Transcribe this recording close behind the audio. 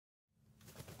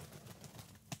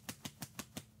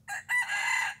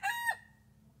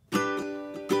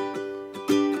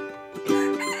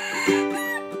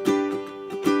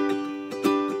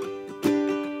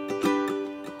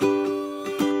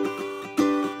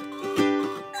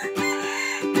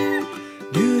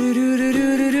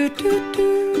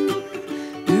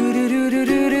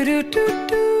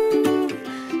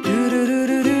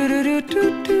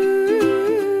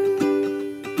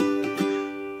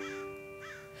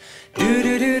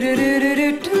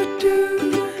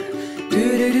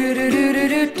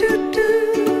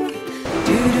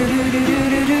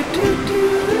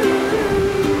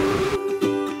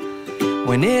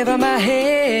Whenever my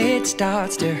head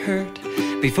starts to hurt,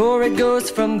 before it goes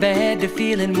from bad to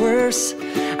feeling worse,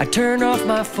 I turn off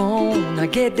my phone, I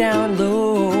get down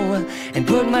low and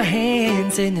put my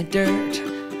hands in the dirt.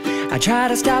 I try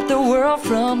to stop the world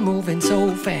from moving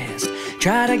so fast,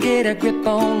 try to get a grip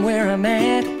on where I'm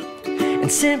at,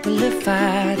 and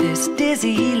simplify this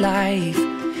dizzy life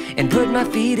and put my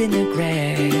feet in the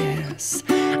grass.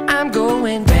 I'm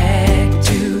going back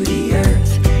to the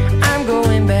earth, I'm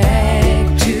going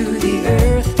back to the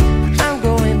earth, I'm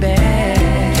going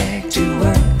back to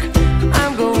work,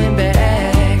 I'm going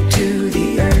back to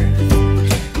the earth.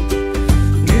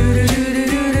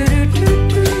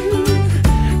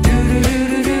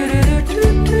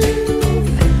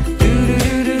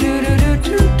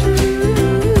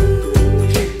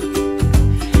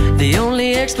 The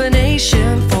only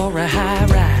explanation for a high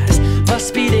rise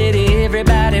must be that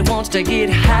everybody wants to get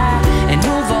high and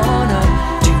move on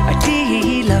up to a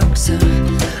deluxe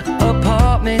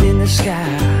apartment in the sky.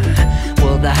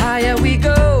 Well, the higher we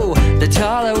go, the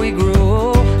taller we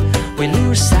grow. We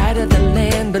lose sight of the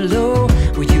land below,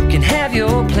 where you can have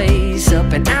your place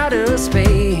up in outer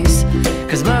space.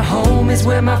 'Cause my home is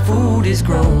where my food is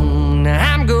grown.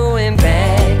 I'm going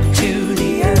back to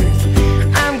the earth,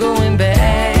 I'm going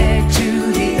back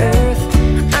to the earth,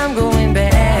 I'm going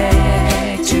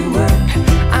back to work,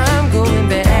 I'm going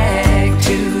back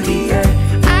to the earth,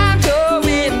 I'm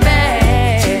going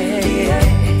back to the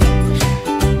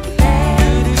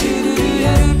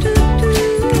earth.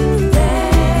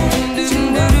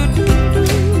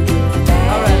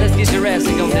 Alright, let's get to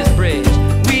resting on this bridge.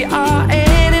 We are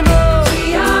animals,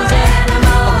 we are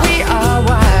animals, we are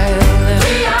wild,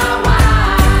 we are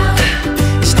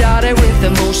wild. Started with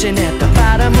emotion at the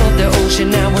bottom of the ocean,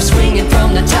 now we're swinging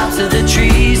from the tops of the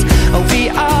trees. Oh, we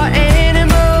are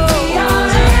animals, we are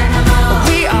animals,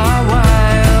 we are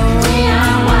wild, we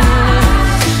are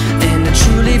wild. And to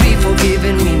truly be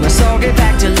forgiven, we must all get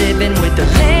back to living with the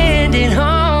land in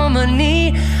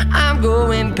harmony. I'm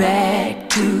going back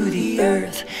to the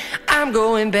earth, I'm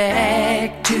going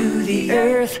back to the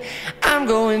earth, I'm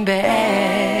going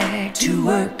back to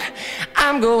work,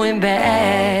 I'm going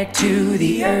back to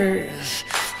the earth.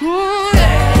 Ooh,